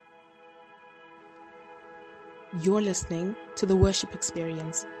You're listening to The Worship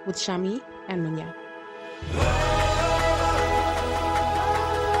Experience with Shami and Munya.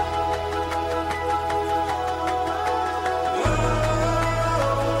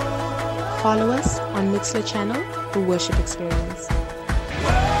 Follow us on Mixler channel, The Worship Experience.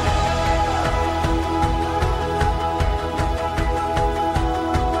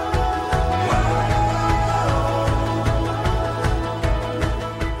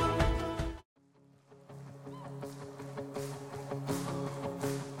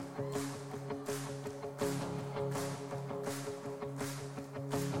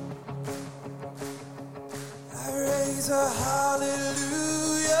 A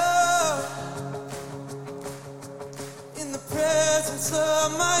hallelujah in the presence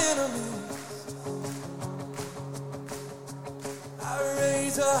of my enemies. I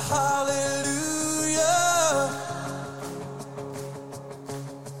raise a hallelujah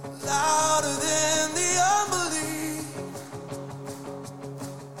louder than the unbelief.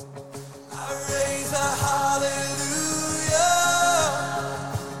 I raise a hallelujah.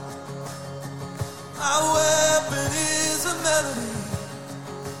 My weapon is a melody.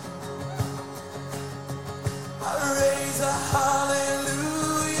 I raise a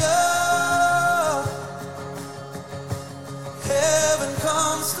hallelujah. Heaven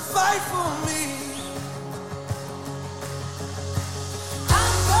comes to fight for me.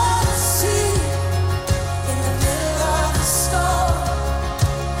 I'm gonna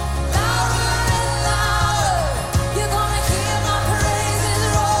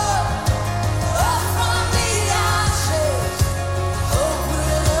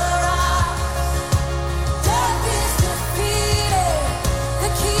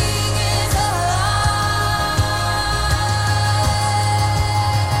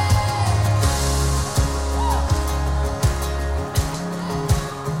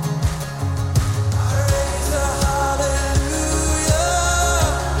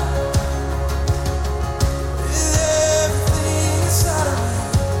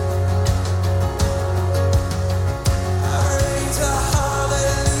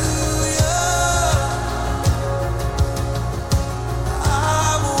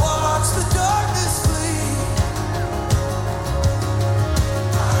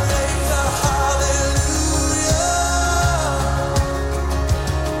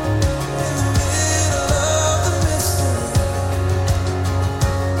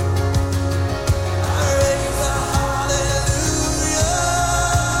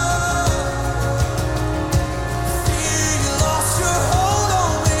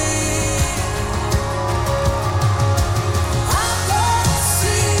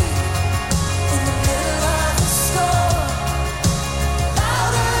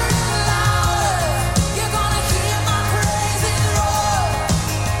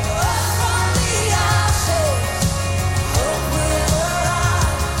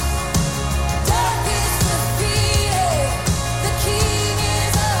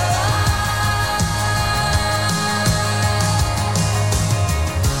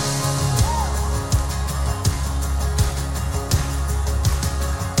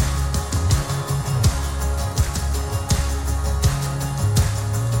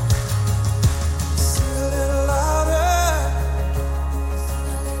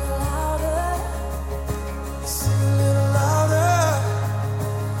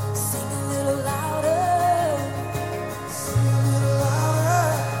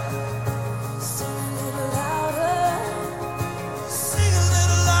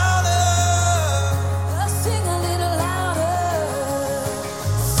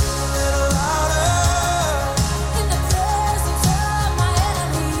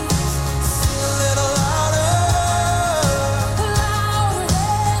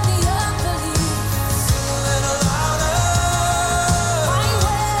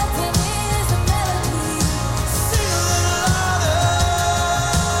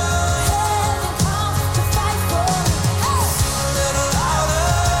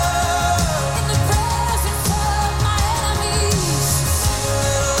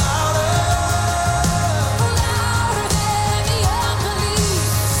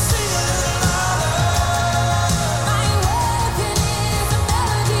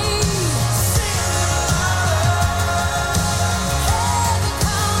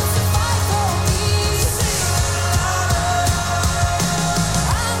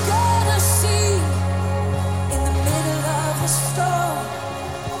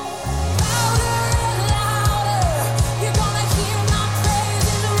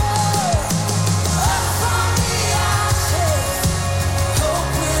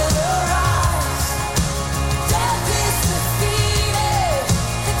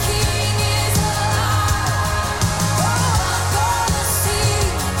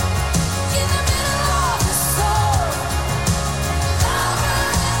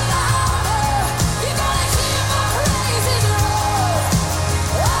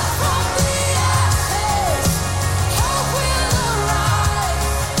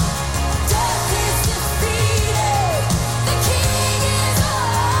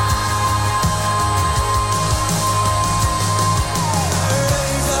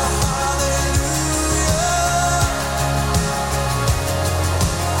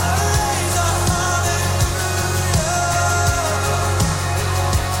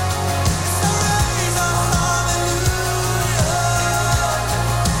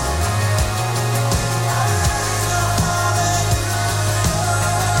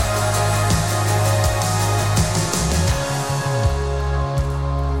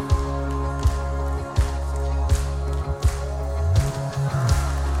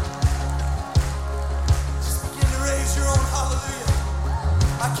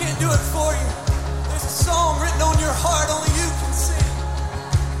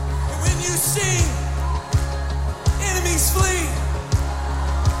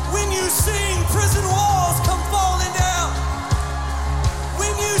prison walls come falling down.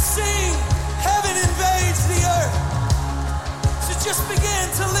 When you sing, heaven invades the earth. So just begin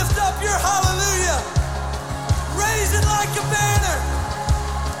to lift up your hallelujah. Raise it like a banner.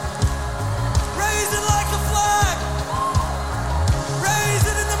 Raise it like a flag. Raise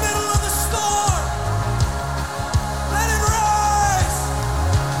it in the middle of the storm. Let it rise.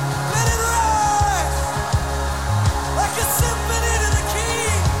 Let it rise. Like a symphony to the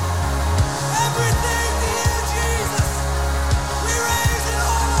King. Everything to you, Jesus. We raise it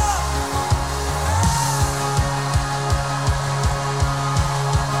all up.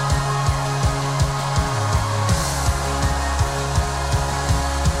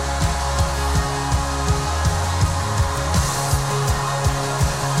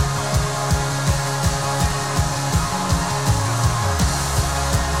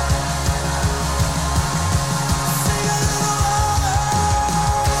 Sing a little louder.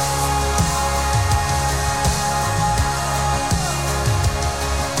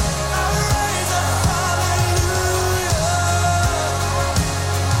 I raise a hallelujah.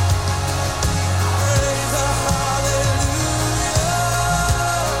 I raise a hallelujah.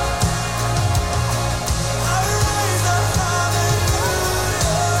 I raise a hallelujah.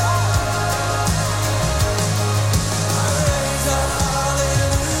 I raise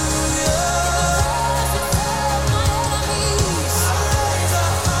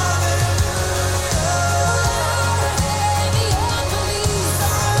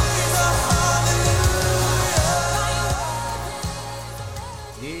a hallelujah.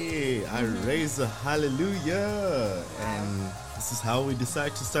 Yeah, I raise a hallelujah. And this is how we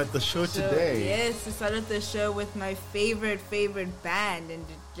decide to start the show today. Yes, we started the show with my favorite band, and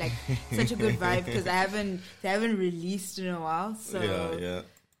like such a good vibe because they haven't released in a while. So Yeah.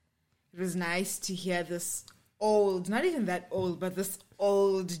 it was nice to hear this old, not even that old, but this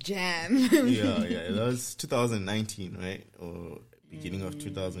old jam. Yeah. That was 2019, right? Or beginning of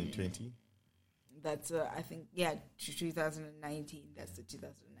 2020. That's I think 2019. That's the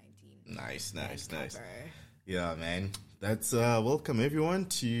 2019. Nice. cover. Yeah, man. That's welcome everyone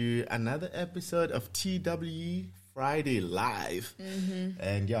to another episode of TW Friday Live.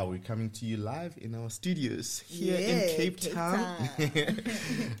 And yeah, we're coming to you live in our studios here in Cape Town.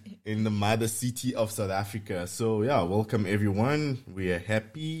 In the mother city of South Africa. So yeah, welcome everyone. We are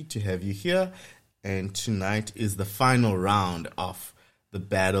happy to have you here. And tonight is the final round of the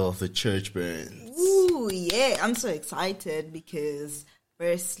Battle of the Church Burns. Ooh, yeah. I'm so excited because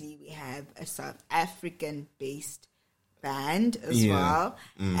firstly, we have a South African-based band as well,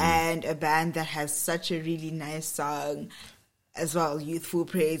 and a band that has such a really nice song as well, Youthful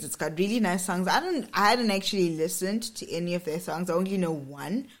Praise. It's got really nice songs. I hadn't actually listened to any of their songs. I only know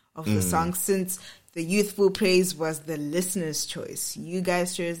one of the songs since the Youthful Praise was the listener's choice. You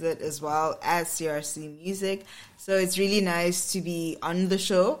guys chose it as well as CRC Music. So it's really nice to be on the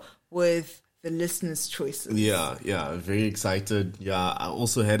show with the listeners' choices. Yeah, very excited. Yeah, I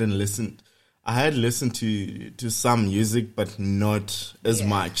also hadn't listened. I had listened to some music, but not as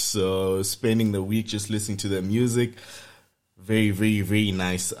much. So spending the week just listening to their music, very, very, very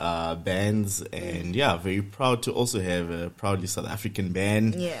nice bands. And yeah, very proud to also have a proudly South African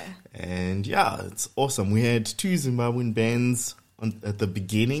band. Yeah. And yeah, it's awesome. We had two Zimbabwean bands at the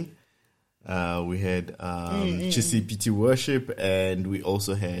beginning. We had CRC Worship, and we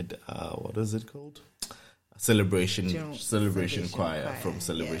also had what is it called? Celebration Choir from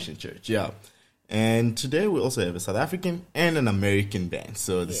Celebration Church. Yeah. And today we also have a South African and an American band.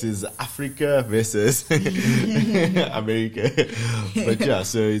 So this is Africa versus America. But yeah,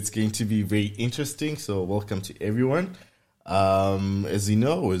 so it's going to be very interesting. So welcome to everyone. As you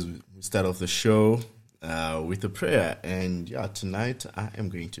know, we start off the show with a prayer. And yeah, tonight I am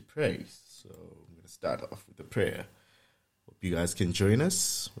going to pray. So I'm going to start off with a prayer. Hope you guys can join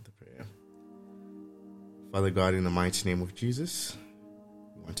us with the prayer. Father God, in the mighty name of Jesus,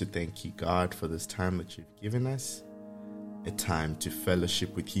 we want to thank you, God, for this time that you've given us, a time to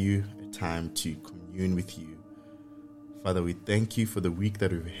fellowship with you, a time to commune with you. Father, we thank you for the week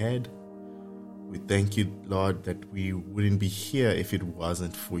that we've had. We thank you, Lord, that we wouldn't be here if it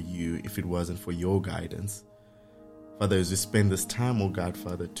wasn't for you, if it wasn't for your guidance. Father, as we spend this time, oh God,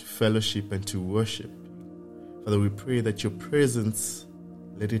 Father, to fellowship and to worship, Father, we pray that your presence,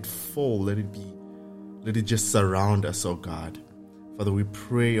 let it fall, let it just surround us, oh God. Father, we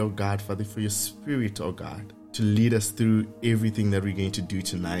pray, oh God, Father, for your spirit, oh God, to lead us through everything that we're going to do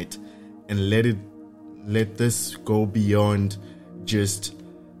tonight. And let this go beyond just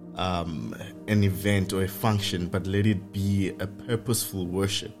an event or a function, but let it be a purposeful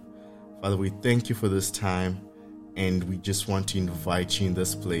worship. Father, we thank you for this time. and we just want to invite you in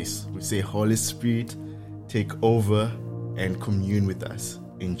this place. We say, Holy Spirit, take over and commune with us.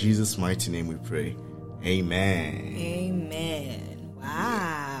 In Jesus' mighty name we pray. Amen. Amen.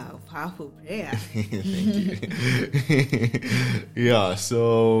 Wow. Powerful prayer. Thank you. Yeah,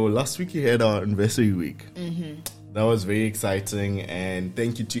 so last week we had our anniversary week. That was very exciting, and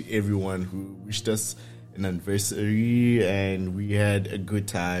thank you to everyone who wished us an anniversary, and we had a good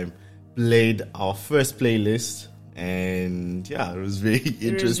time. Played our first playlist, and yeah, it was very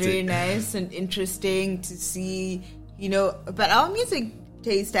interesting. It was very nice and interesting to see, but our music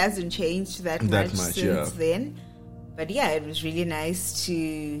taste hasn't changed that much since then. But yeah, it was really nice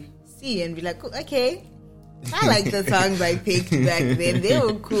to see and be like, okay, I like the songs I picked back then. They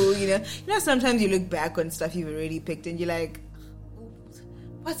were cool, sometimes you look back on stuff you've already picked and you're like,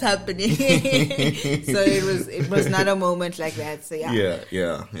 what's happening? So it was not a moment like that. So yeah.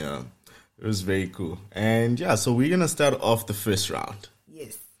 Yeah. It was very cool. And yeah, so we're gonna start off the first round.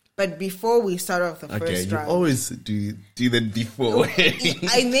 Yes. But before we start off the first round, you always do that before.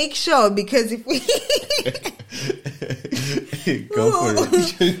 I make sure, because if we go for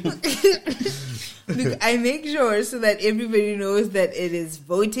it. I make sure so that everybody knows that it is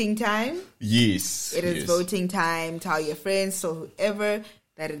voting time. Yes. It is voting time. Tell your friends or whoever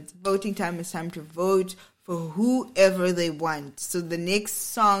that it's voting time. It's time to vote for whoever they want. So the next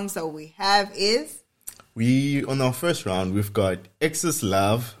songs that we have is... on our first round, we've got Excess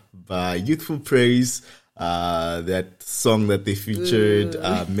Love by Youthful Praise. That song that they featured,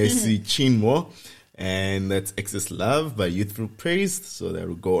 Messi Chinmo. And that's Excess Love by Youthful Praise. So that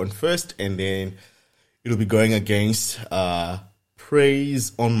will go on first. And then it'll be going against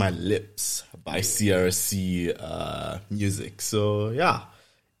Praise on My Lips by CRC music. So yeah,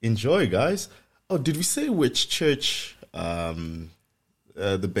 enjoy, guys. Oh, did we say which church the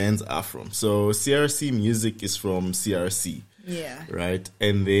bands are from? So CRC music is from CRC. Yeah. Right?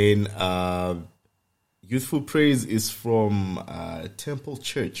 And then Youthful Praise is from Temple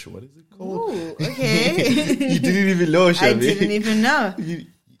Church. What is it called? Ooh, okay. You didn't even know, Shabi. I didn't even know.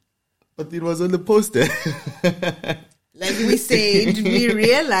 But it was on the poster. Like we said, we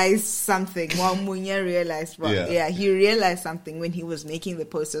realized something. Wamunya realized, he realized something when he was making the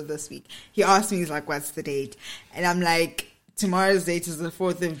poster this week. He asked me, he's like, what's the date? And I'm like, tomorrow's date is the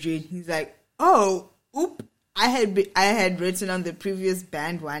 4th of June. He's like, oh, oop. I had written on the previous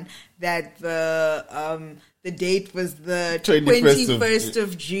band one that the date was the 21st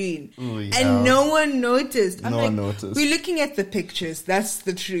of June. Oh, yeah. And no one noticed. No one noticed. We're looking at the pictures. That's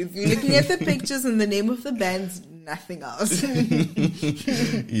the truth. We're looking at the pictures and the name of the band's nothing else.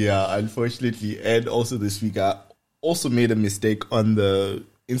 Yeah, unfortunately. And also this week, I also made a mistake on the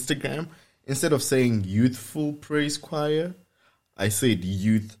Instagram. Instead of saying Youthful Praise Choir, I said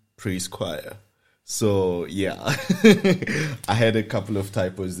Youth Praise Choir. So, yeah, I had a couple of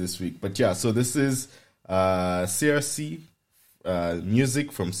typos this week. But yeah, so this is CRC,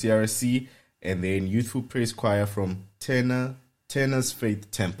 music from CRC, and then Youthful Praise Choir from Tena's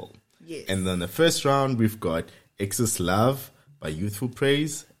Faith Temple. Yes. And then the first round, we've got Excess Love by Youthful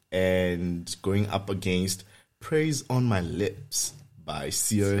Praise, and going up against Praise on My Lips by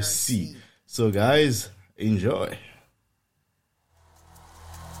CRC. So, guys, enjoy.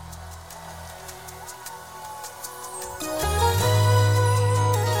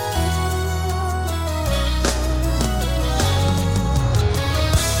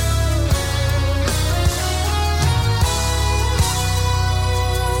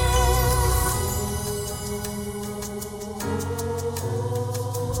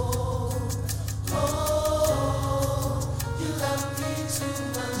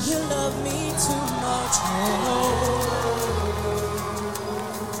 You love me too much, oh.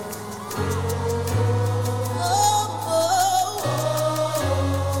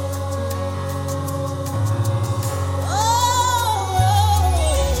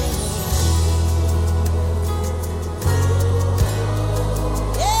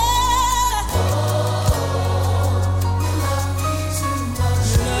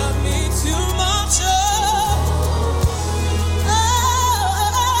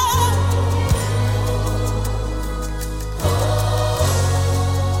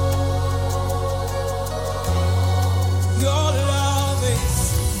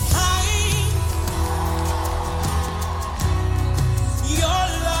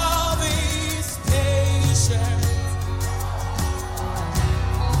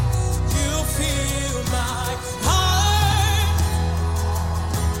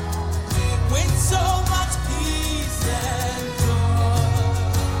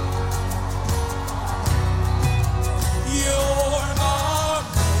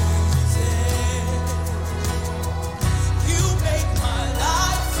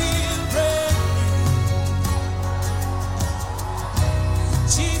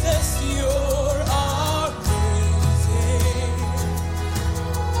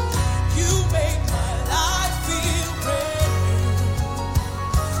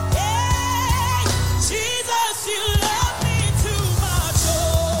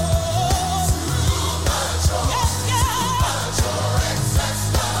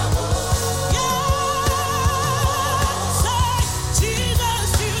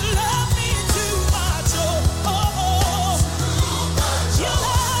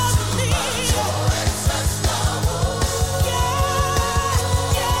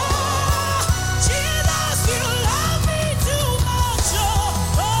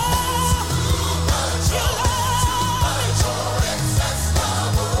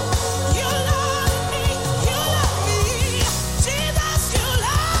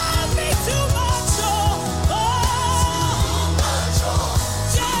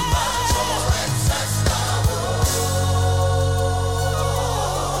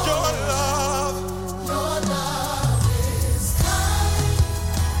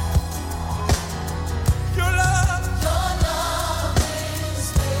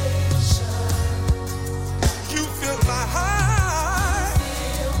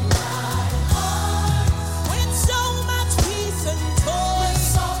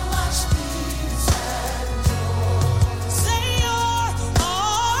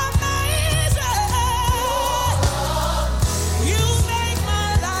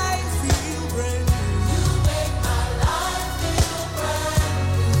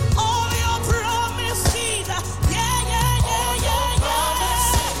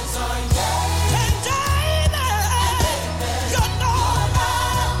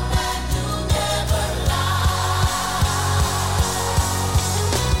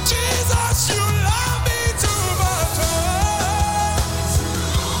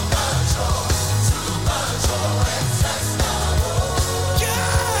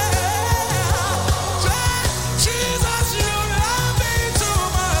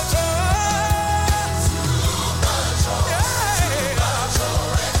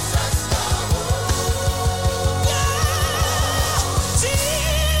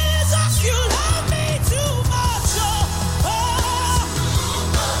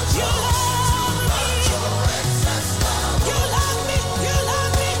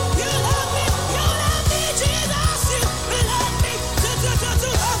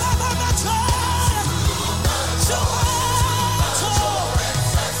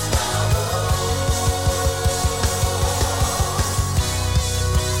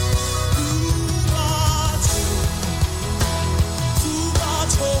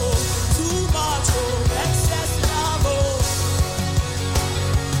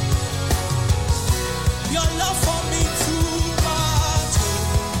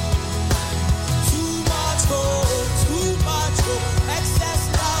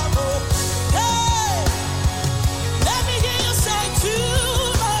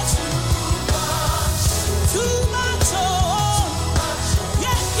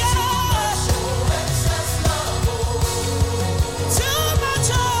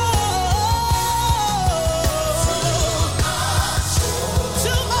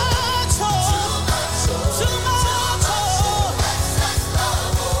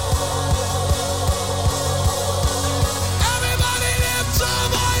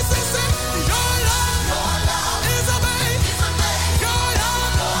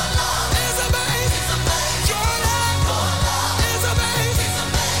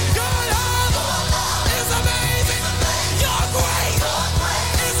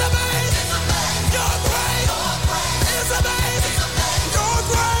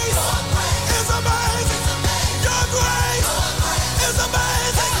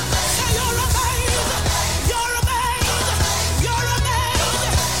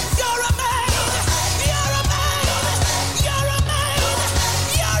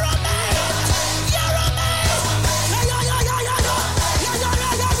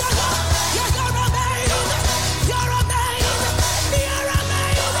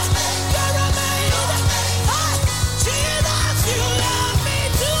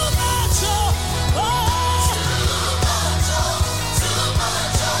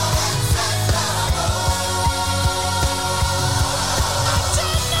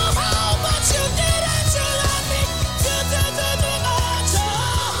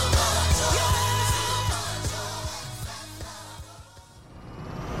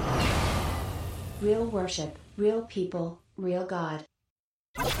 Real worship, real people, real God.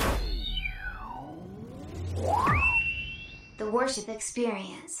 The worship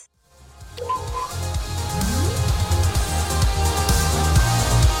experience.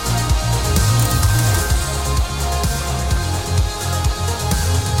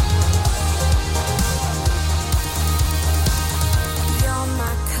 You're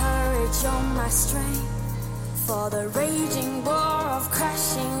my courage, you're my strength. For the raging roar of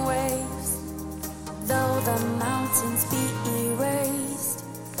crashing waves. Though the mountains be erased,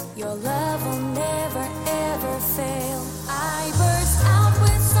 your love will never ever fail. I burst out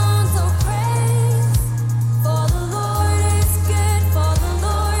with songs of praise. For the Lord is good, for the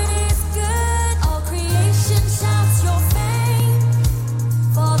Lord is good. All creation shouts your fame.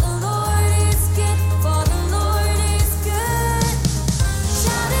 For the Lord is good, for the Lord is good.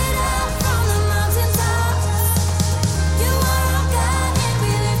 Shout it out from the mountaintops. You are our God and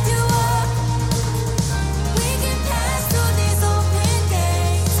we lift you up. We can pass through these open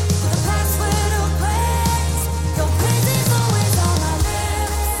gates with a password of praise. Your praise is always on my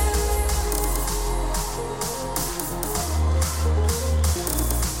lips.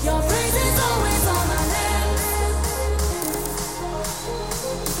 Your praise is always on my lips.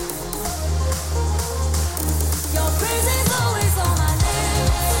 Your praise is always on my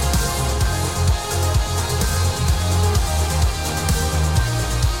lips.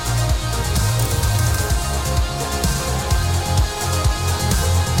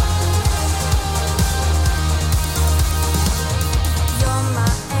 You're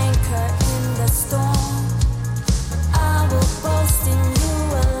my anchor in the storm. I will boast in you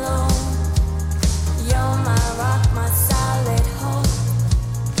alone. You're my rock, my solid hope.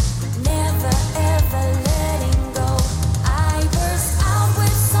 Never ever letting go. I burst out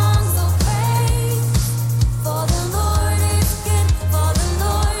with songs of praise. For the Lord is good, for the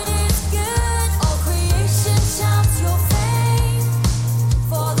Lord is good. All creation shouts your fame.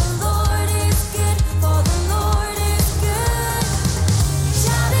 For the Lord is good, for the Lord is good.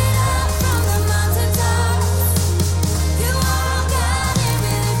 Shout it out from the mountaintops. You are our God and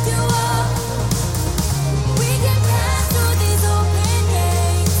we lift you up. We can pass through these open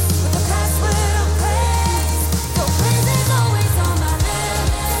gates with the password of praise. Your praise is always on my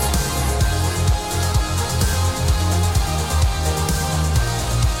lips.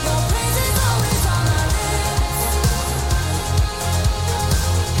 Your praise is always on my lips.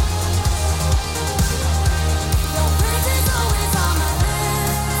 Your praise is always on my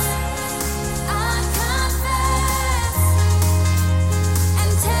lips. I confess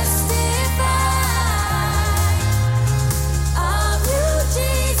and testify of you,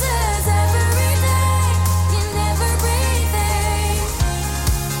 Jesus, every day. You're never breathing,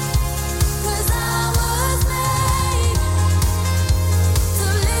 'cause I was made to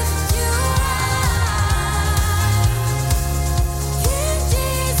lift you high. King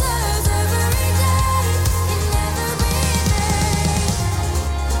Jesus, every day. You're never breathing.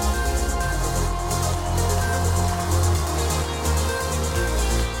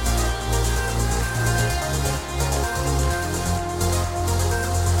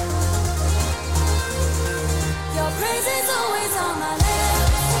 Your praise is always on my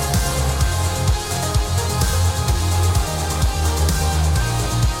lips.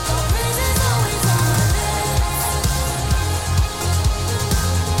 Your praise is always on my lips.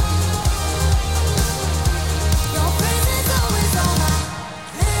 Your praise is always on my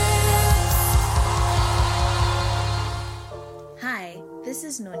lips. Hi, this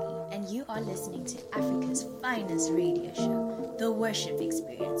is Noni, and you are listening to Africa's finest radio show, The Worship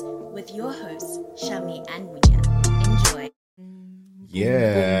Experience, with your hosts, Shami and Munya. Enjoy.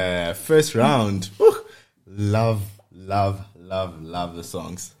 Yeah, first round. Woo. Love the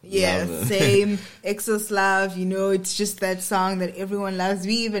songs. Yeah, Love it. same. Exos Love, it's just that song that everyone loves.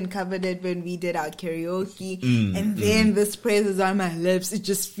 We even covered it when we did our karaoke. And then this praise is on my lips. It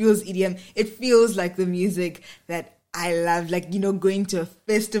just feels EDM. It feels like the music that I love, like, going to a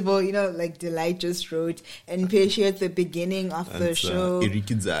festival, like Delight just wrote, and Pesha at the beginning of the show.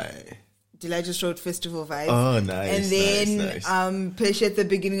 Irikizai. Delight just wrote festival vibes. Oh, nice. And then, nice. Pesha at the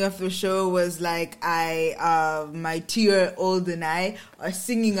beginning of the show was like, my 2-year-old and I are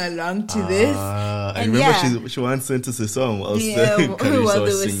singing along to this. I remember she once sent us a song while while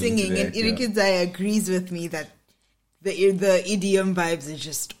they were singing. And Irikizai agrees with me that the EDM vibes are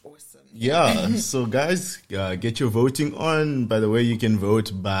just awesome. Yeah, so guys, get your voting on. By the way, you can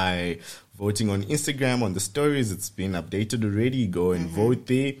vote by voting on Instagram on the stories. It's been updated already. Go and vote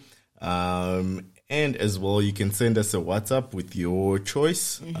there. And as well, you can send us a WhatsApp with your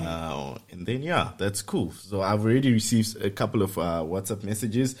choice. And then, yeah, that's cool. So I've already received a couple of WhatsApp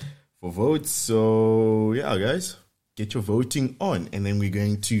messages for votes. So yeah, guys, get your voting on, and then we're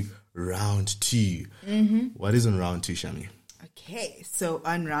going to round 2. What is on round 2, Shami? Okay, so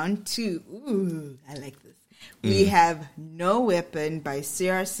on round 2, ooh, I like this. We have No Weapon by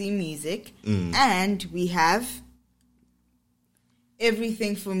CRC Music, and we have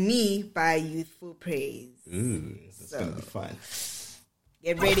Everything for Me by Youthful Praise. Ooh, that's going to be fun.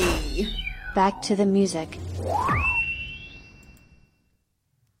 Get ready. Back to the music.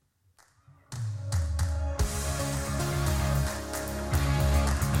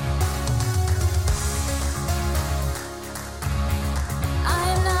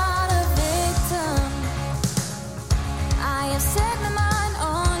 I'm not a victim. I have set my mind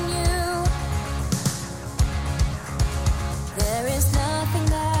on you. There is nothing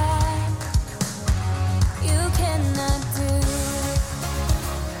that you cannot do.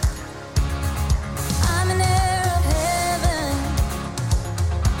 I'm an heir of heaven.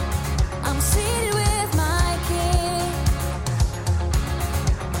 I'm seated with my King.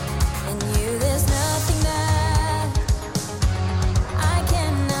 And you, there's nothing that I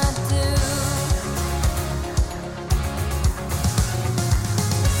cannot do.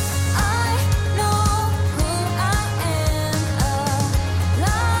 I know who I am,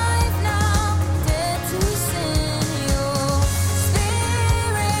 alive now, dead to sin. Your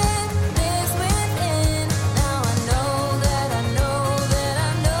spirit lives within. Now I know that I know that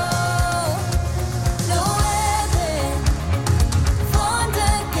I know. No weapon formed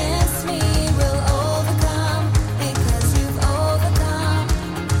against me will overcome, because you've overcome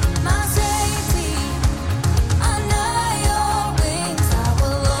my safety. Under your wings I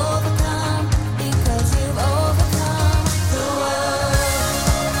will overcome, because you've overcome the world.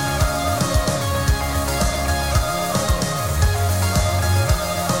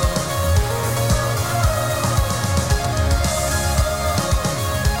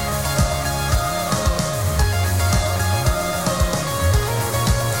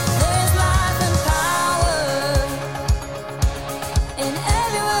 There's life and power in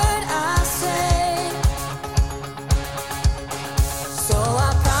every word I say. So I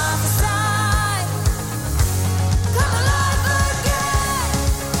prophesy, come alive again.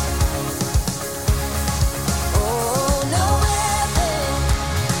 Oh, no weapon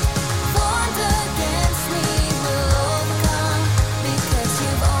formed against me will overcome, because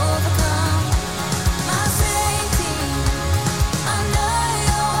you've overcome my safety. Under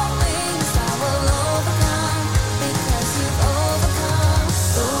your wings I will overcome, because you've overcome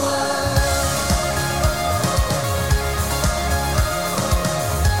the world.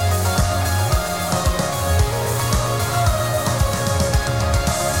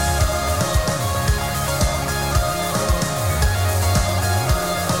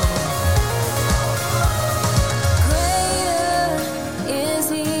 Greater is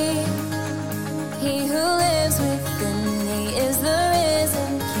he who lives within me is the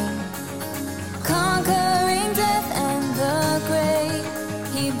risen King, conquering death and the grave.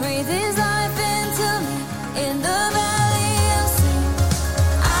 He breathed his life into me in the valley of sin.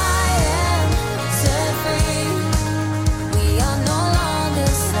 I am set free. We are no longer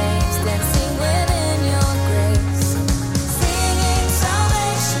slaves, dancing within your grace, singing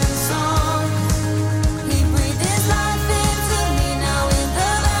salvation songs. He breathed his life into me, now in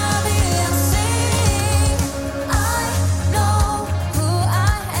the valley of sin. I know who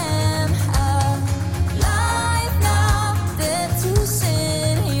I am, alive now, dead to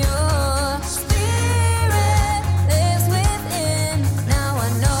sin. Your spirit lives within. Now I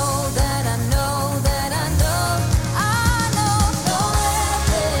know that I know that I know. I know no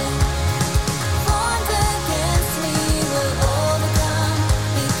weapon formed against me will overcome,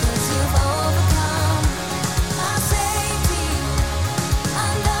 because you've overcome my safety.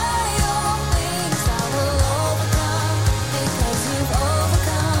 Under your wings I will overcome, because you've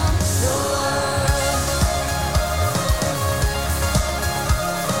overcome the world.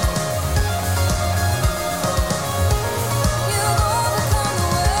 You've overcome the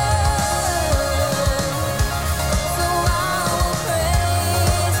world, so I will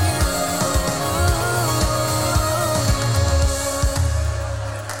praise you.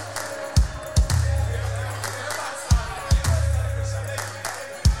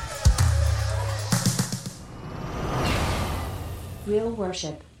 Real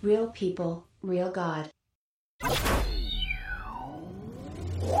worship, real people, real God.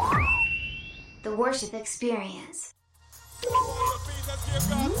 The worship experience. Let's give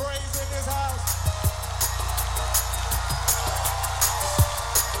God praise in this house.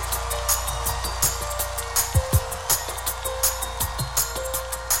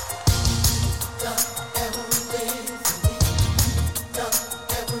 Done everything for me. Done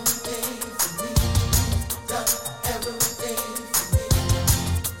everything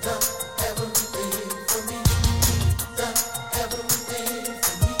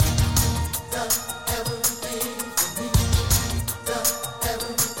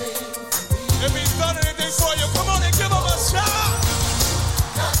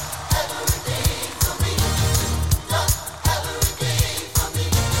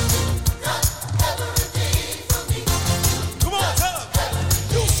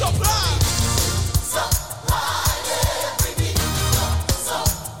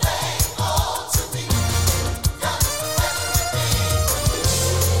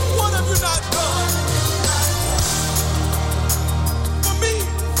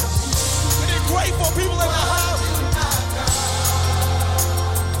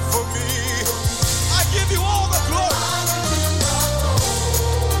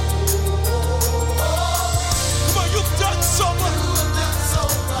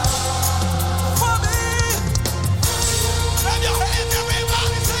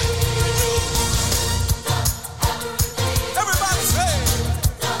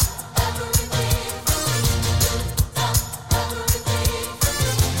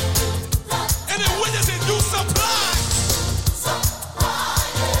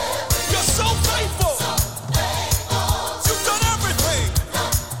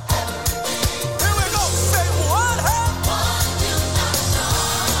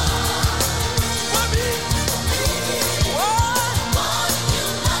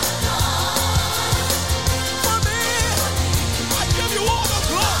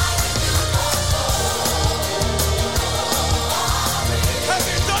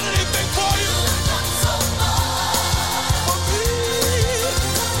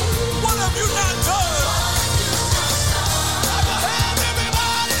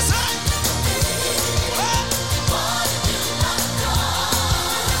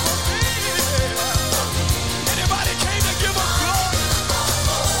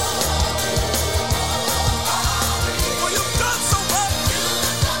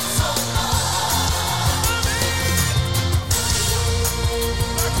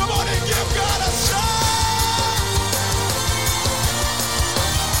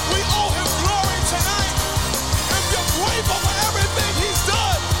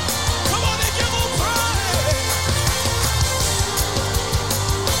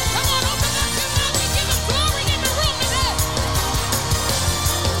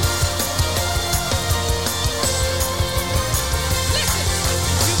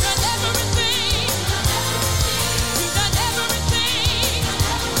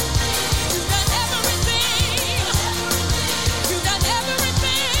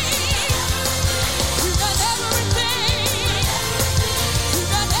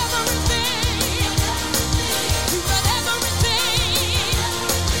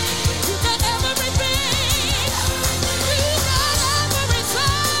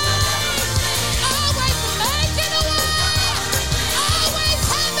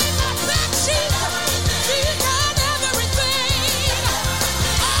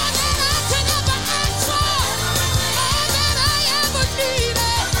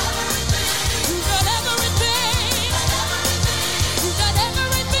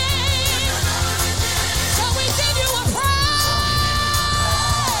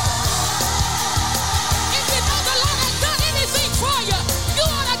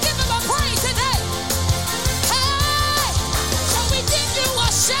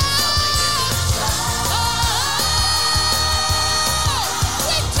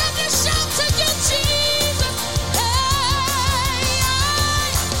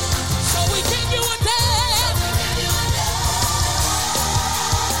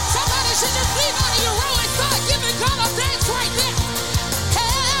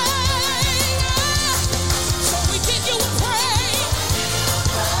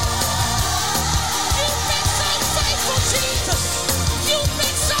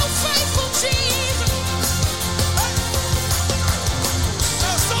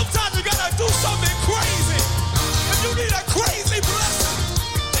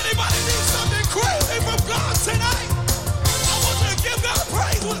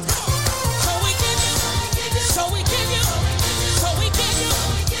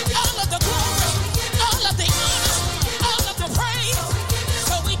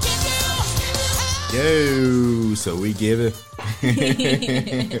Oh, so we gave it.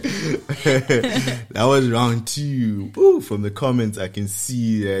 That was round 2. Ooh, from the comments, I can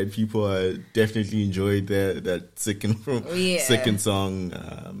see that people are definitely enjoyed that second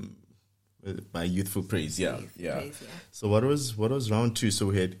song by Youthful Praise. Yeah. So what was round 2? So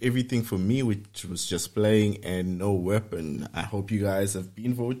we had Everything for Me, which was just playing, and No Weapon. I hope you guys have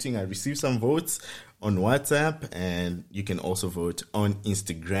been voting. I received some votes on WhatsApp, and you can also vote on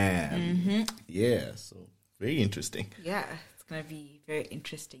Instagram. Yeah, so very interesting. Yeah, it's going to be very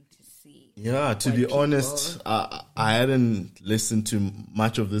interesting to see. Yeah, to be honest, I hadn't listened to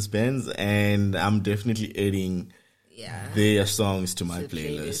much of these bands, and I'm definitely adding their songs to my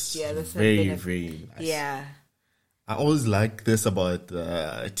playlist. Yeah, that's very nice. Yeah. I always like this about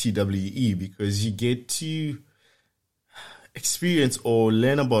TWE because you get to experience or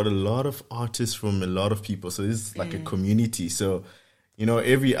learn about a lot of artists from a lot of people. So it's like a community. So,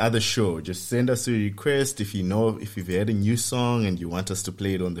 every other show, just send us a request. If you've had a new song and you want us to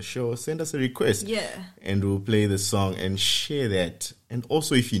play it on the show, send us a request. Yeah. And we'll play the song and share that. And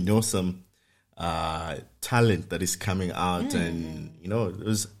also if you know some talent that is coming out and, it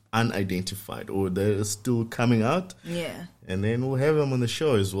was unidentified or they're still coming out. Yeah. And then we'll have them on the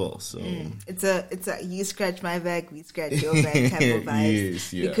show as well. So it's a you scratch my back, we scratch your back type of vibes.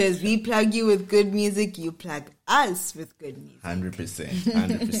 Yes, yeah. Because we plug you with good music, you plug us with good music.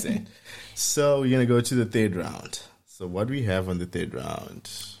 100%. So we're gonna go to the third round. So what do we have on the third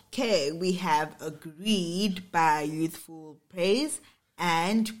round? Okay, we have Agreed by Youthful Praise,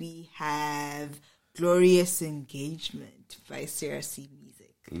 and we have Glorious Engagement by CRC Music.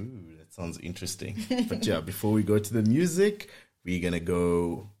 Ooh, that sounds interesting. But yeah, before we go to the music, we're going to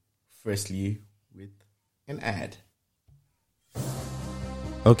go firstly with an ad.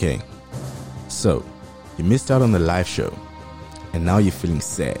 Okay, so you missed out on the live show and now you're feeling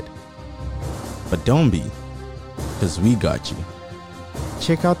sad. But don't be, because we got you.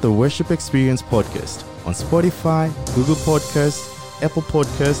 Check out the Worship Experience podcast on Spotify, Google Podcasts, Apple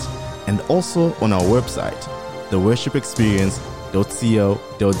Podcasts, and also on our website,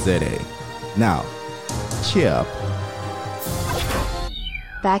 theworshipexperience.co.za. Now, cheer up.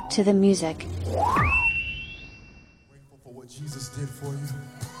 Back to the music. Grateful for what Jesus did for you.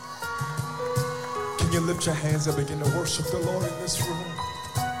 Can you lift your hands and begin to worship the Lord in this room?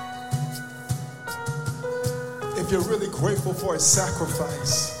 If you're really grateful for his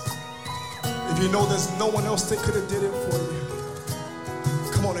sacrifice, if you know there's no one else that could have did it for you,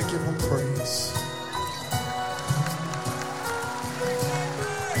 come on and give him praise.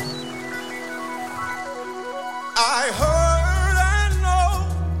 I heard an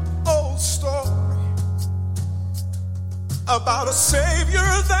old story about a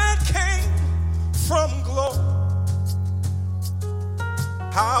Savior that came from glory.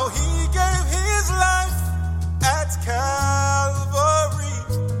 How he gave his life at Calvary.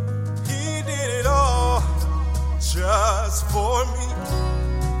 He did it all just for me.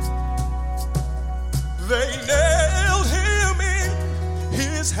 They nailed him in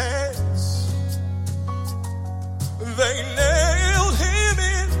his hands. They nailed him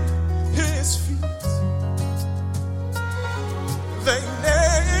in his feet. They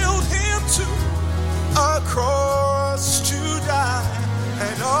nailed him to a cross to die.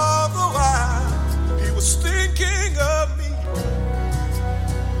 And all the while, he was thinking of me.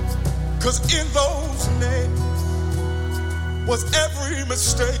 'Cause in those nails was every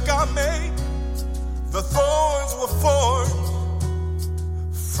mistake I made. The thorns were formed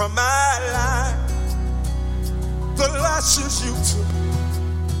from my life. The lashes you took,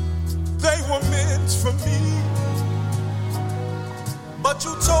 they were meant for me. But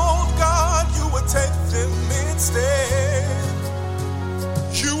you told God you would take them instead.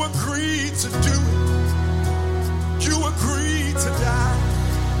 You agreed to do it. You agreed to die.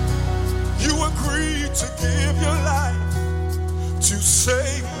 You agreed to give your life to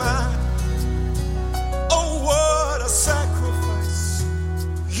save mine. Oh, what a sacrifice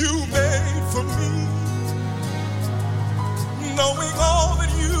you made for me. Knowing all that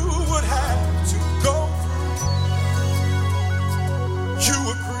you would have to go through, you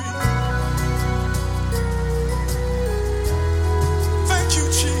agreed. Thank you,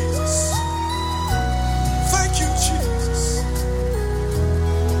 Jesus. Thank you, Jesus.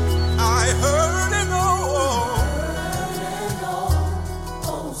 I heard an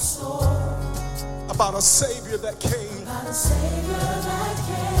old story about a Savior that came.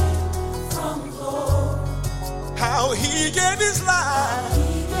 From glory. How he gave his life.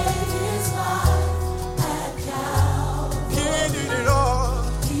 At Calvary. He did it all.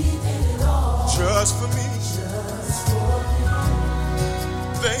 Just for me.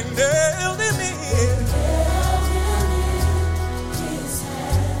 They nailed him in.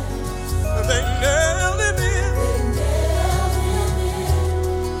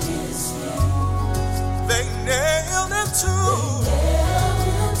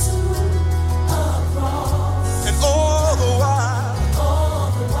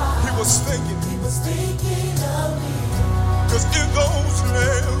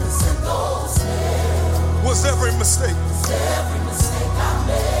 mistake. Every mistake I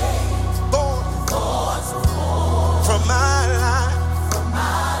made. Thorns from my life.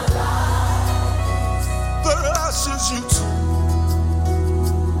 The lashes you took,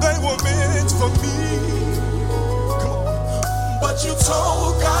 they were meant for me. Come on. But you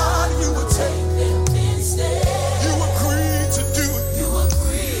told God you would take them instead. You agreed to do it. You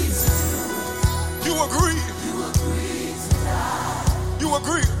agreed to do it. You agreed. You agreed to die. You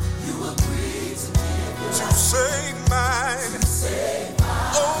agreed. You agreed to give your life. To save mine. To save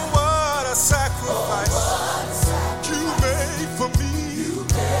mine. Oh, what a sacrifice. Oh, what a sacrifice. You made for me. You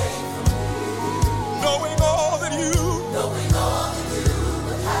made for me. Knowing all that you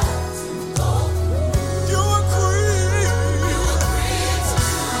would have to go through. You agreed. You agreed to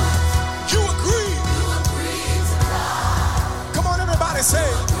do it. You agreed. You agreed to die. Come on, everybody, say it.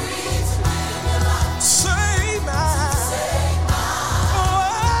 You agreed to live your life. Save mine. Save mine. Oh,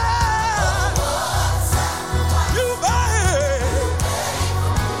 what a sacrifice. You made.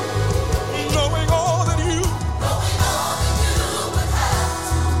 Knowing all that you would have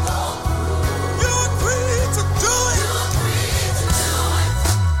to go through. You agreed to do it. You agreed to do it.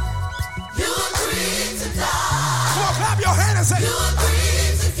 You agreed to die. Come on, clap your hand and say, you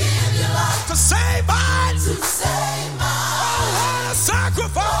agreed to give your life. To save mine. To save mine. Oh, what a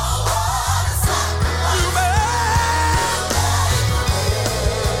sacrifice. Oh, what a sacrifice. You made.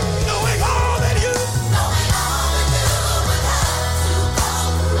 Knowing all that you would have to go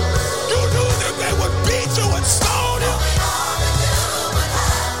through. You knew that they would beat you and stone you.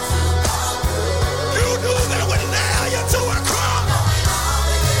 You knew they would nail you to a cross.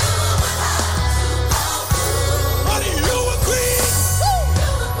 But you agreed.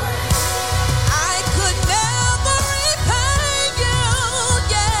 I could never repay you,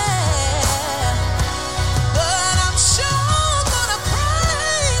 yeah. But I'm sure gonna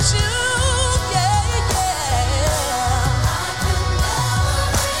praise you, yeah, yeah.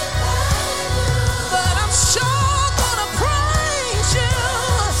 But I'm sure gonna praise you.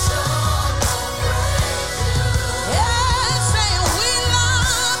 Yeah, saying we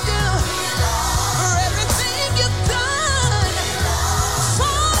love you for everything you've done.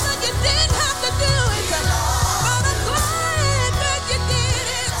 Father, you didn't have to do it, but I'm glad that you did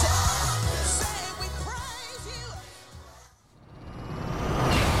it. Saying we praise you.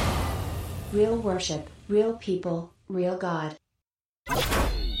 Real worship, real people, real God.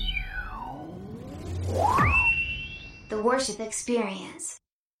 The worship experience.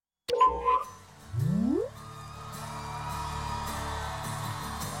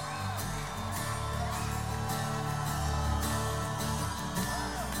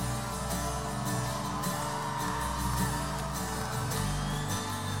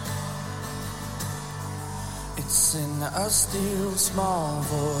 It's in a still small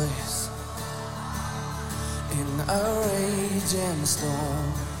voice, in a raging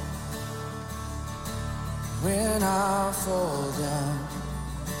storm. When I fall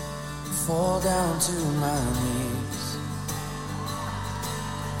down to my knees.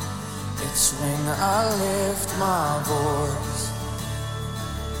 It's when I lift my voice,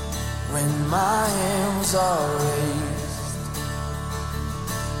 when my hands are raised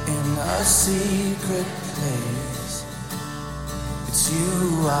in a secret place. It's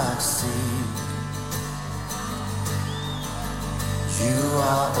you I see. You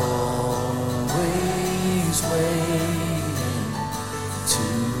are always waiting to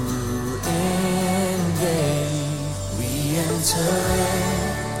engage. We enter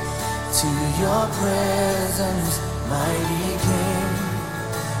into your presence, mighty King.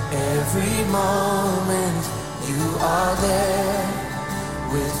 Every moment you are there.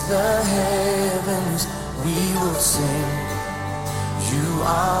 With the heavens we will sing. You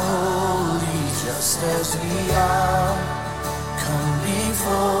are holy just as we are. Come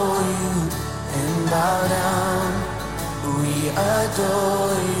before you and bow down. We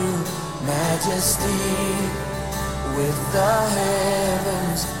adore you, majesty. With the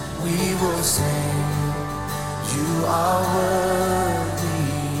heavens we will sing. You are worthy.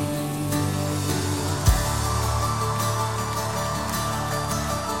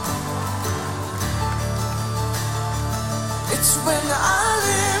 It's when I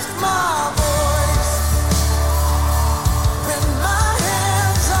lift my voice, when my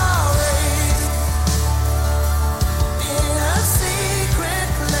hands are raised in a secret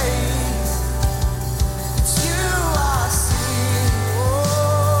place. It's you I see. Oh,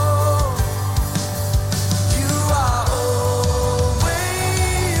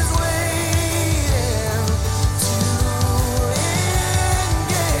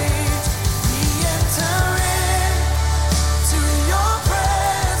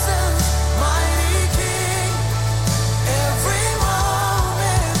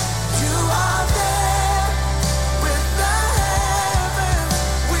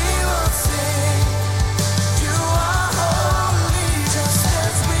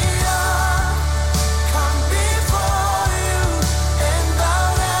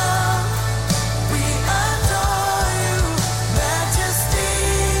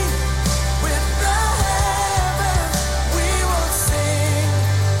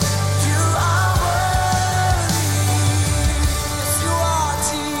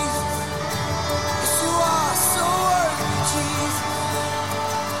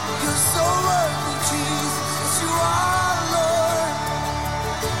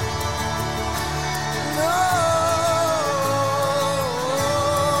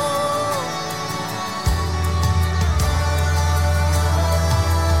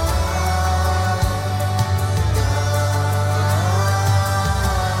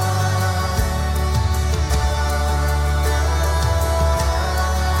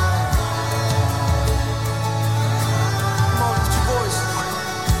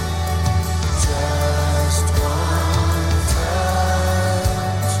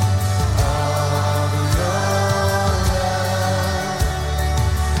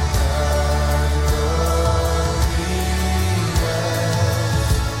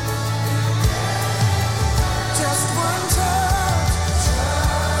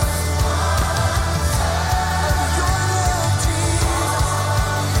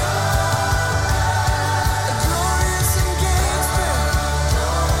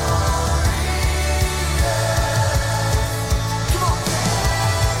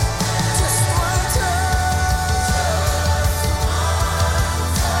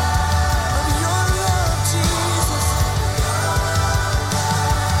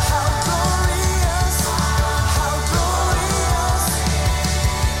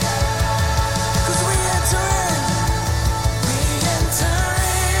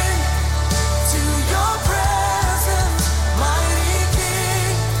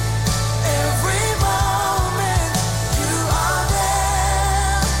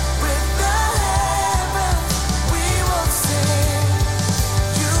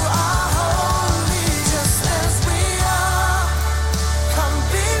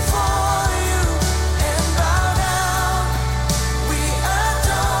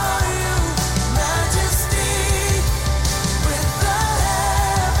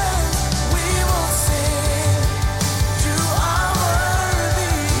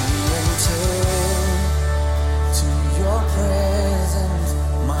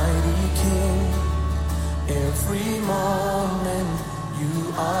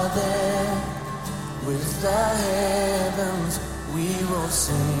 are there. With the heavens we will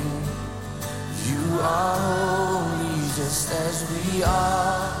sing. You are holy just as we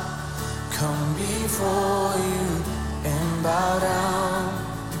are. Come before you and bow down.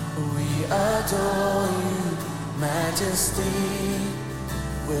 We adore you, majesty.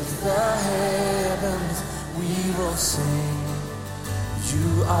 With the heavens we will sing.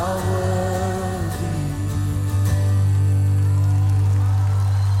 You are worthy.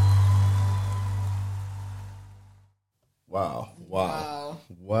 Wow.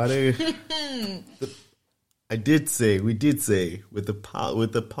 What a we did say with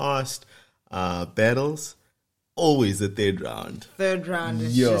the past battles, always the third round. Third round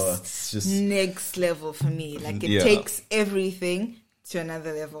is just next level for me. Like it takes everything to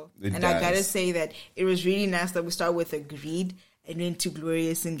another level. It and does. I gotta say that it was really nice that we start with Agreed and went to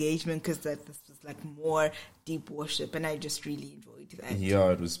Glorious Engagement, because this was like more deep worship, and I just really enjoyed that.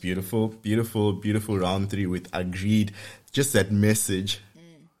 Yeah, it was beautiful round 3 with Agreed. Just that message,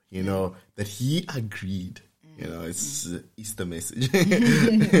 that he agreed. It's Easter message.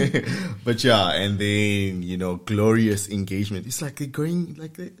 But yeah, and then, Glorious Engagement. It's like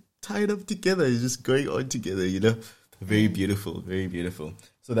they're tied up together. It's just going on together, Very beautiful, very beautiful.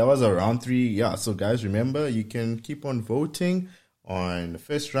 So that was our round 3. Yeah, so guys, remember, you can keep on voting on the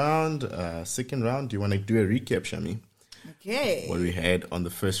first round, second round. Do you want to do a recap, Shami? Okay. What we had on the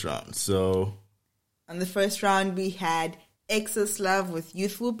first round. So on the first round, we had Excess Love with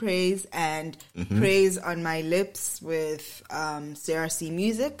Youthful Praise and Praise on My Lips with CRC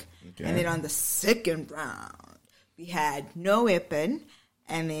Music. Okay. And then on the second round, we had No Weapon.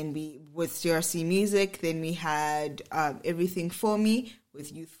 And then with CRC Music, then we had Everything For Me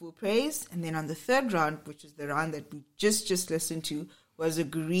with Youthful Praise. And then on the third round, which is the round that we just listened to, was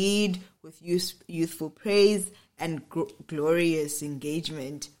Agreed with Youthful Praise and Glorious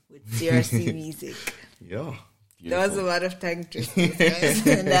Engagement with CRC Music. Yeah. Beautiful. That was a lot of tongue twisters, guys.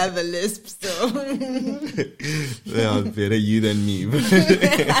 And I have a lisp, so. Well, better you than me.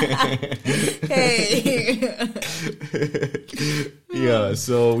 Hey. Yeah,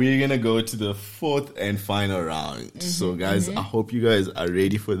 so we're going to go to the fourth and final round. So, guys, I hope you guys are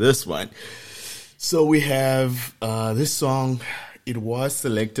ready for this one. So, we have this song. It was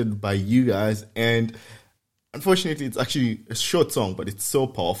selected by you guys, and unfortunately, it's actually a short song, but it's so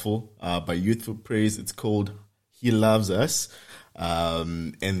powerful. By Youthful Praise, it's called He Loves Us.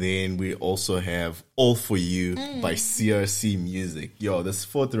 And then we also have All For You by CRC Music. Yo, this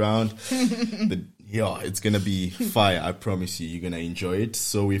fourth round, it's going to be fire. I promise you, you're going to enjoy it.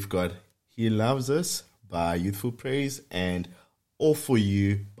 So we've got He Loves Us by Youthful Praise and All For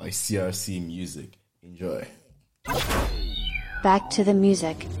You by CRC Music. Enjoy. Back to the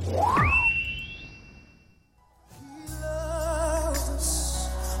music.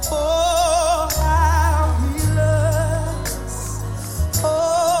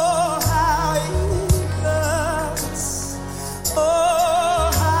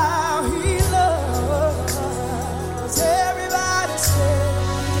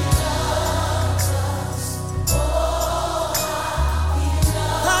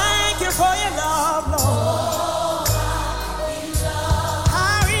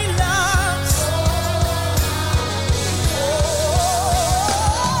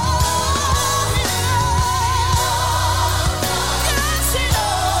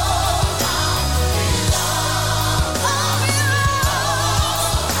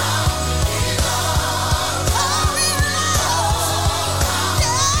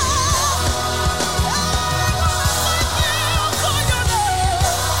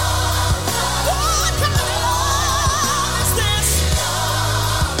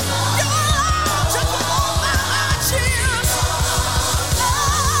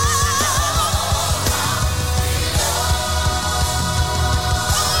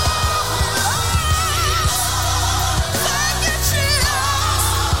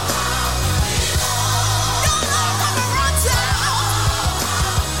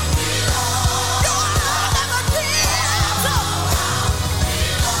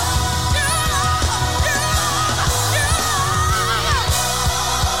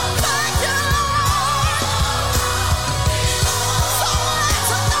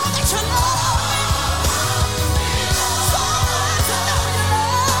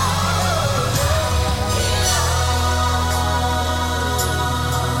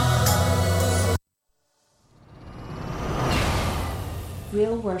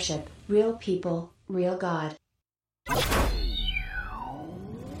 Real worship, real people, real God.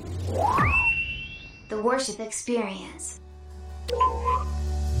 The worship experience.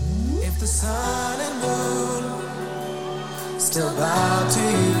 If the sun and moon still bow to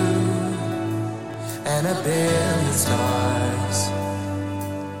you, and 1,000,000,000 stars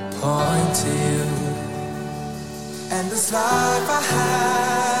point to you. And this life I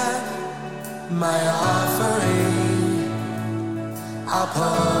have, my offering, I'll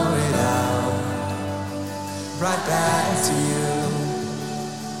pour it out right back to you.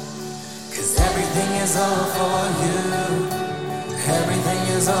 'Cause everything is all for you. Everything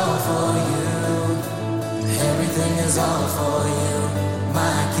is all for you. Everything is all for you,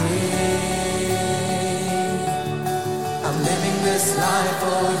 my King. I'm living this life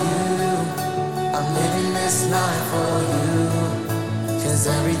for you. I'm living this life for you. 'Cause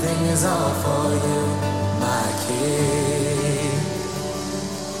everything is all for you, my King.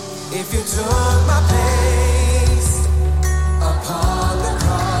 If you took my place upon the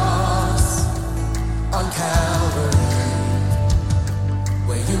cross on Calvary,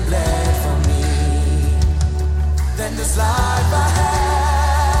 where you bled for me, then this life I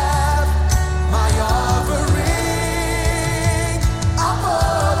have, my offering, I'll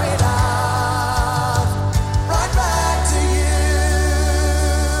pour it out right back to you.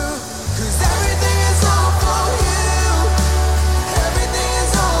 'Cause everything is all for you. Everything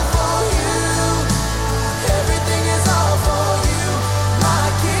is all for you. Everything is all for you, my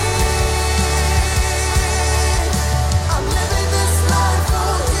King. I'm living this life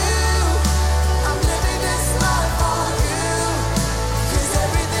for you. I'm living this life for you. 'Cause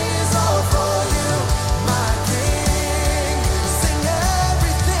everything is all for you, my King. Sing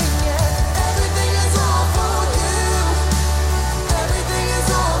everything, yeah. Everything is all for you. Everything is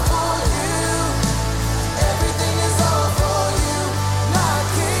all for you. Everything is all for you, my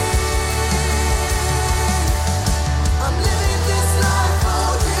King. I'm living this life for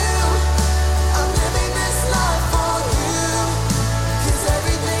you. I'm living this life for you. 'Cause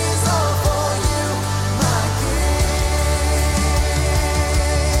everything is all for you, my King.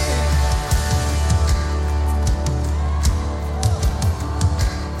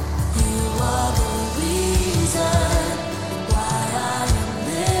 You are the reason why I am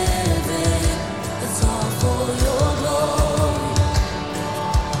living. It's all for your glory.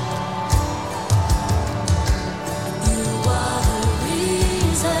 You are the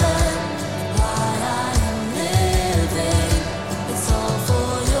reason why I am living. It's all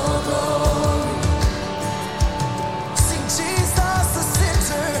for your glory. Sing Jesus the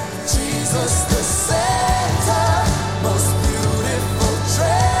center, Jesus the center, most beautiful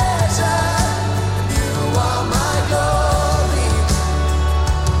treasure. You are my glory.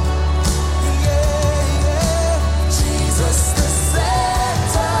 Yeah, yeah. Jesus the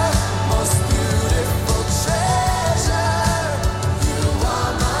center, most beautiful treasure. You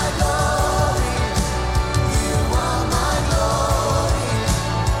are my glory. You are my glory.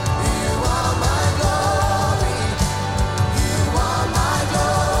 You are my glory. You are my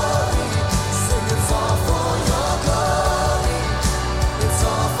glory. Sing it's all for your glory. It's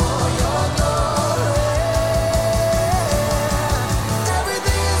all for your glory.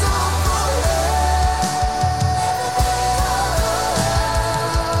 Everything is all for you.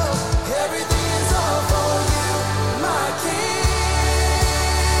 Everything is all for you, my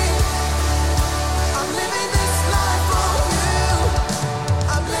King. I'm living this life for you.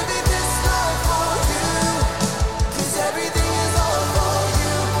 I'm living this life for you. 'Cause everything is all for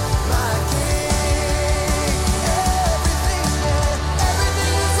you, my King. Everything, yeah.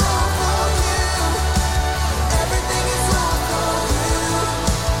 Everything is all for you. Everything is all for you.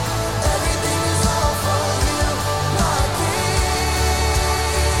 Everything is all for you, my King.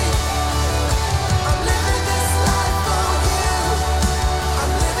 I'm living this life for you.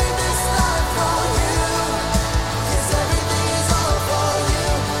 I'm living this life for you. 'Cause everything is all for you,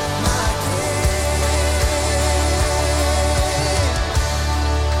 my King.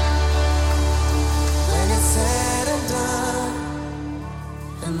 When it's said and done,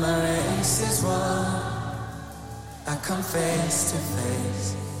 and my race is won, I come face to face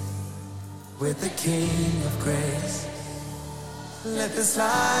with the King of grace. Let this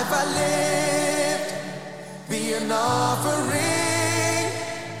life I lived be an offering,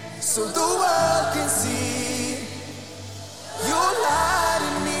 so the world can see your light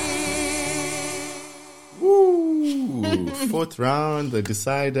in me. Woo! Fourth round, the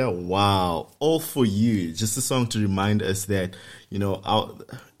decider. Wow. All for you. Just a song to remind us that, it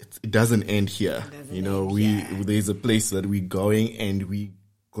doesn't end here. There's a place that we're going, and we're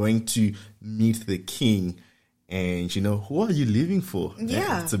going to meet the King. And who are you living for?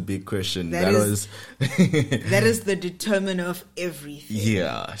 Yeah. It's a big question. That is the determiner of everything.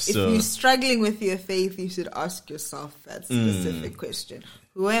 Yeah. If you're struggling with your faith, you should ask yourself that specific question.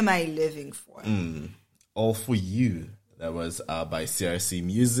 Who am I living for? All for you. That was by CRC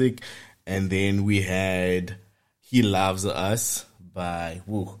Music. And then we had He Loves Us by,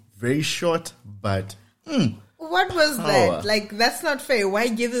 very short, but... What was that? Like, that's not fair. Why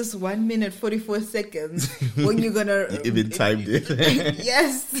give us 1 minute 44 seconds when you're gonna even timed it?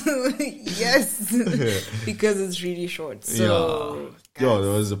 Yes, because it's really short. So that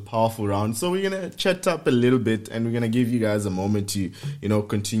was a powerful round. So we're gonna chat up a little bit, and we're gonna give you guys a moment to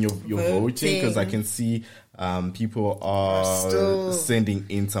continue your voting, because I can see people are still sending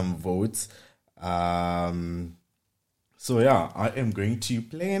in some votes. So yeah, I am going to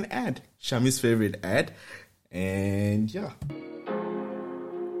play an ad, Shami's favorite ad. And yeah.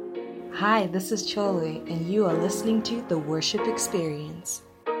 Hi, this is Chole, and you are listening to The Worship Experience.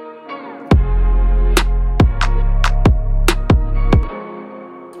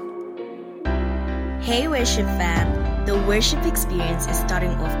 Hey Worship fam, The Worship Experience is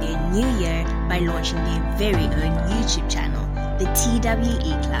starting off their new year by launching their very own YouTube channel, the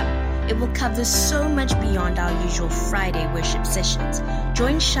TWE Club. It will cover so much beyond our usual Friday worship sessions.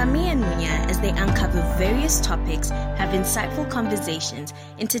 Join Shami and Munya as they uncover various topics, have insightful conversations,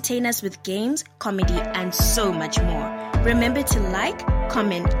 entertain us with games, comedy, and so much more. Remember to like,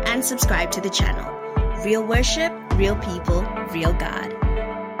 comment, and subscribe to the channel. Real worship, real people, real God.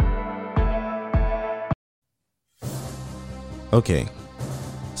 Okay,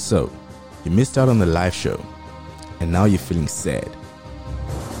 so you missed out on the live show, and now you're feeling sad.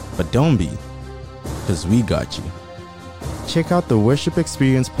 But don't be, because we got you. Check out the Worship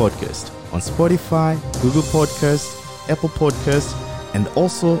Experience podcast on Spotify, Google Podcasts, Apple Podcasts, and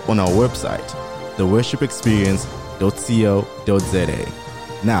also on our website,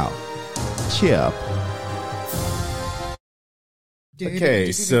 theworshipexperience.co.za. Now, cheer up.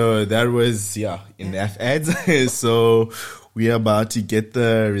 Okay, so that was, enough ads. So we are about to get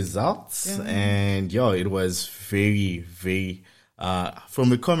the results. And, it was very, very... from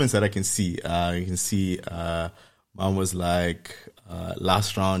the comments that I can see, you can see Mom was like,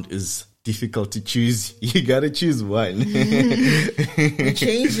 last round is difficult to choose. You gotta choose one. We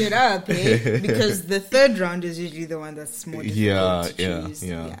changed it up, eh? Because the third round is usually the one that's more difficult to choose.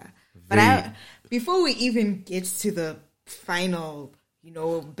 But before we even get to the final,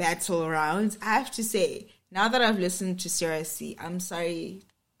 battle rounds, I have to say, now that I've listened to CRC, I'm sorry,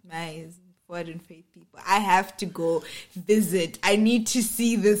 my Word and Faith people, I have to go visit. I need to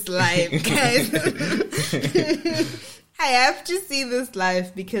see this live, guys. I have to see this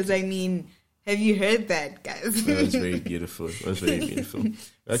live because, have you heard that, guys? It was very beautiful. We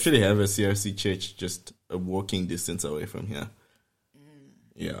actually have a CRC church just a walking distance away from here.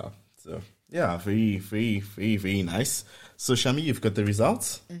 Yeah. So, very, very, very, very nice. So, Shami, you've got the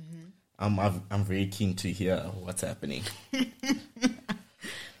results? Mm-hmm. I'm very keen to hear what's happening.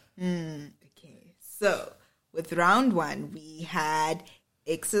 Okay, so with round one, we had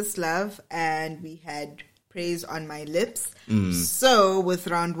Excess Love and we had Praise on My Lips. So with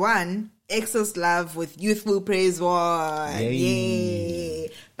round one, Excess Love with Youthful Praise won.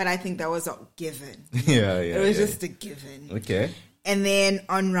 Yay. But I think that was a given. It was just a given. Okay. And then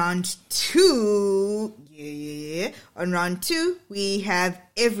on round two, we have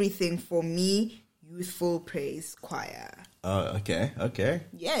Everything for Me, Youthful Praise Choir. Oh, okay.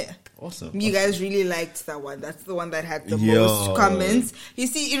 Yeah. Awesome. You guys really liked that one. That's the one that had the most comments. You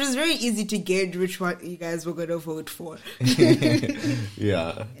see, it was very easy to gauge which one you guys were going to vote for.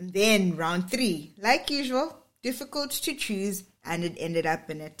 Yeah. And then round three, like usual, difficult to choose, and it ended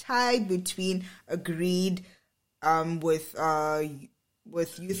up in a tie between Agreed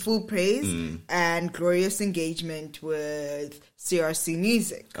with Youthful Praise and Glorious Engagement with CRC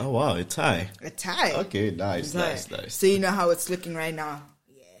Music. Oh, wow, a tie. Okay, nice. So you know how it's looking right now.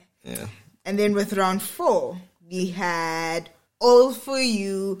 Yeah. And then with round four, we had All For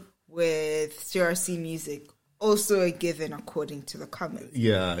You with CRC Music. Also a given according to the comments.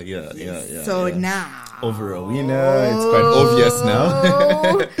 Yeah. So now, overall winner, it's quite obvious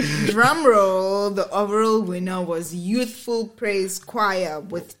now. Drum roll, the overall winner was Youthful Praise Choir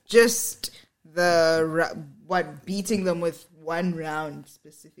with just beating them with one round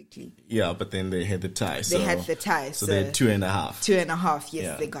specifically. Yeah, but then they had the tie. They had the tie. So they had 2.5. 2.5,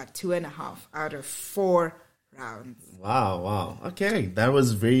 yes. They got 2.5 out of 4 rounds. Wow. Okay, that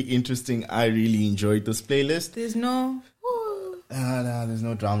was very interesting. I really enjoyed this playlist. There's no... there's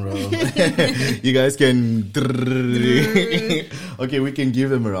no drum roll. You guys can... Okay, we can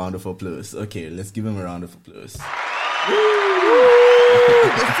give them a round of applause. Okay, let's give them a round of applause. Since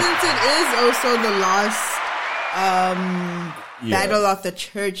it is also the last battle of the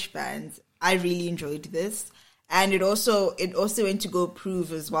church bands, I really enjoyed this. And it also went to go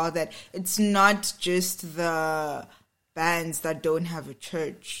prove as well that it's not just the bands that don't have a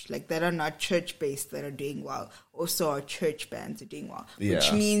church, like that are not church based, that are doing well. Also, our church bands are doing well,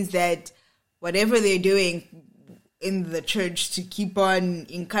 which means that whatever they're doing in the church to keep on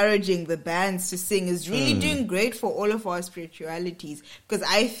encouraging the bands to sing is really doing great for all of our spiritualities. Because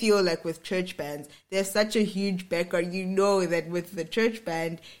I feel like with church bands, there's such a huge background. You know that with the church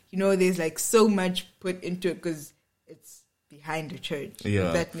band, you know, there's like so much put into it because it's behind a church. Yeah.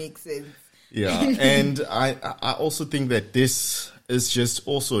 If that makes sense. Yeah, and I also think that this is just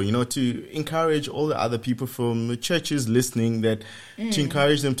also, you know, to encourage all the other people from the churches listening, that to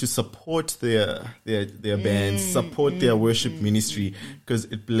encourage them to support their bands, support their worship ministry, because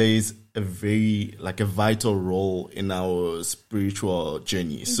it plays a very, like, a vital role in our spiritual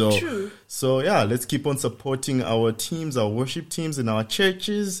journey. So, True. so yeah, let's keep on supporting our teams, our worship teams in our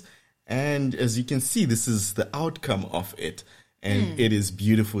churches. And as you can see, this is the outcome of it. And it is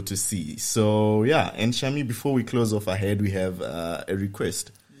beautiful to see. So, yeah. And Shami, before we close off ahead, we have a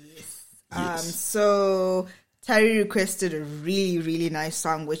request. Yes. So Tari requested a really, really nice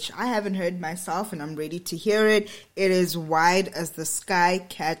song, which I haven't heard myself, and I'm ready to hear it. It is Wide as the Sky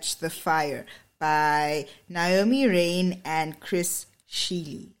Catch the Fire by Naomi Rain and Chris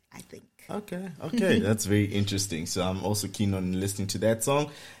Sheely, I think. Okay. That's very interesting. So I'm also keen on listening to that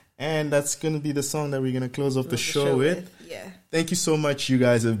song. And that's going to be the song that we're going to close off the show with. Yeah. Thank you so much. You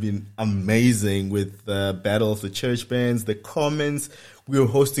guys have been amazing with the Battle of the Church Bands, the comments. We are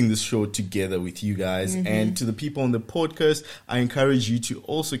hosting this show together with you guys. And to the people on the podcast, I encourage you to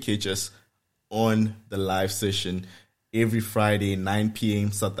also catch us on the live session every Friday, 9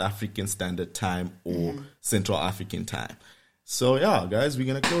 p.m. South African Standard Time or Central African Time. So, yeah, guys, we're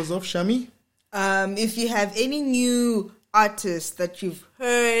going to close off. Shami? If you have any new artists that you've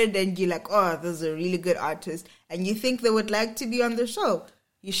heard and you're like, oh, those are really good artists, and you think they would like to be on the show,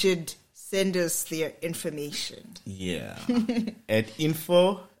 you should send us their information. Yeah. At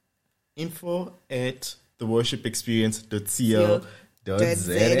info at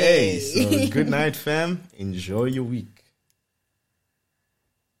theworshipexperience.co.za. So good night, fam. Enjoy your week.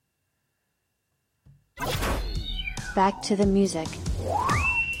 Back to the music.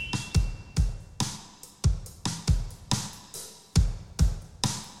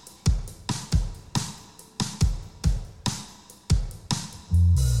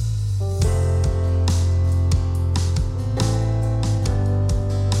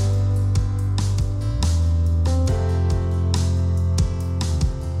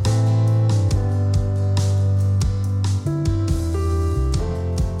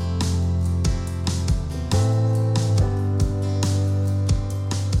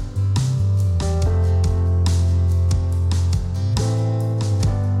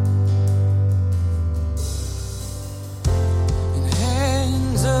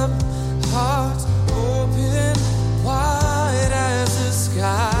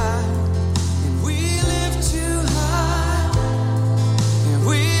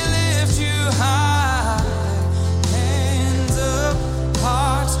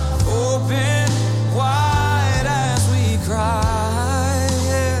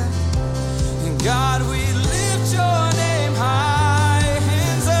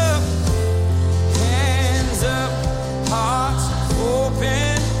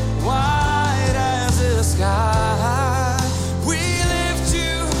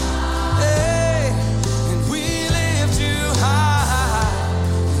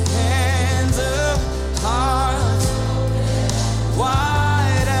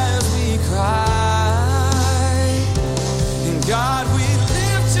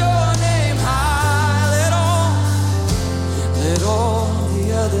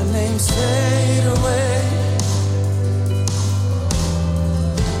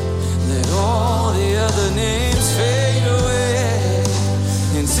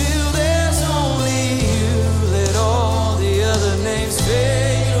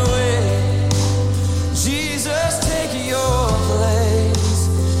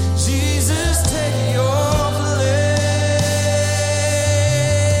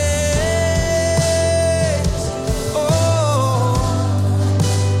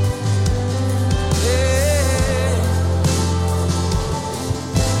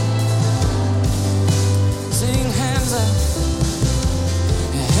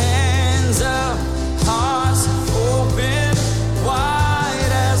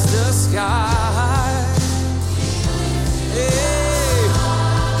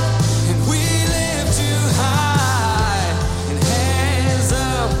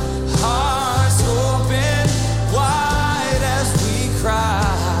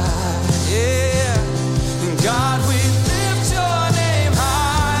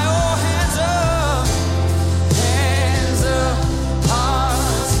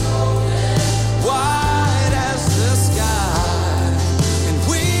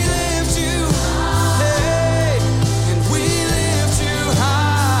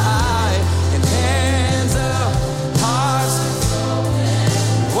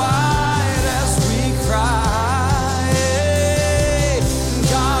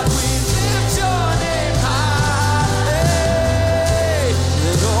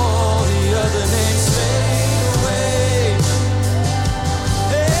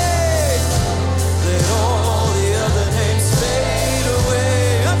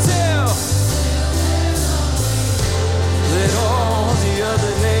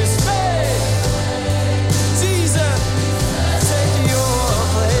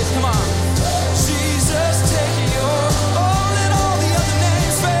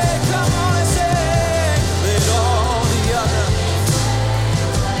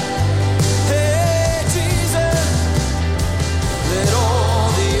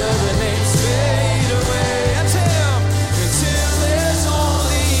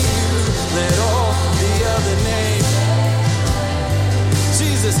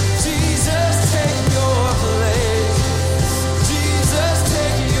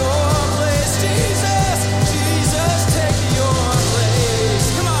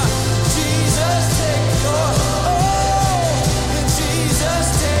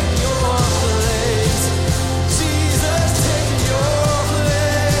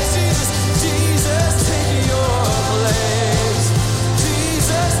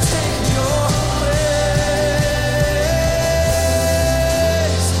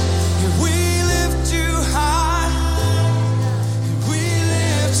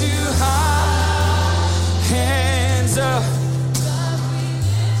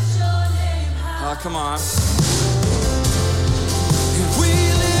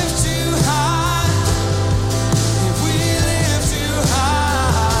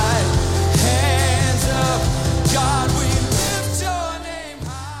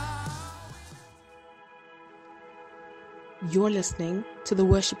 You're listening to The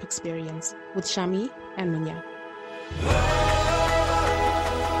Worship Experience with Shami and Munya.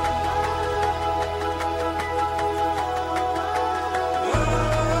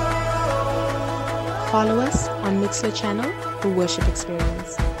 Follow us on Mixler channel, The Worship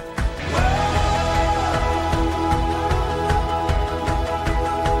Experience.